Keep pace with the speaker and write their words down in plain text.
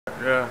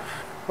Yeah.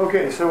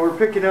 Okay, so we're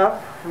picking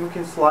up, and we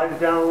can slide it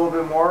down a little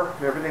bit more.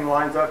 Everything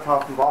lines up,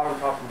 top and bottom,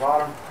 top and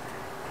bottom.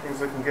 Things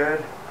looking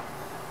good.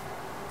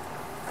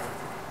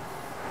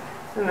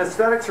 And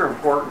aesthetics are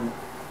important.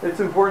 It's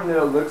important that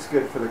it looks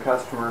good for the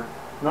customer.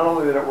 Not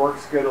only that it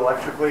works good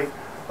electrically,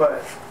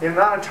 but the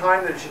amount of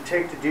time that it should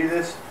take to do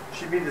this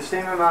should be the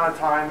same amount of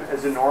time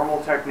as a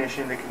normal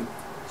technician that can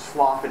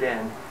slop it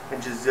in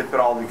and just zip it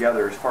all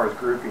together as far as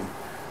grouping.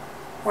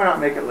 Why not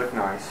make it look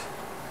nice?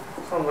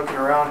 So I'm looking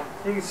around.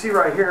 You can see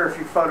right here, if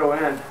you photo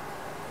in,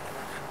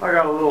 I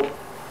got a little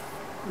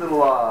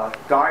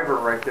diver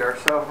right there.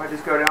 So I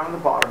just go down to the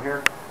bottom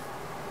here,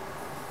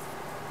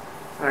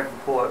 and I can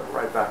pull it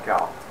right back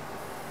out.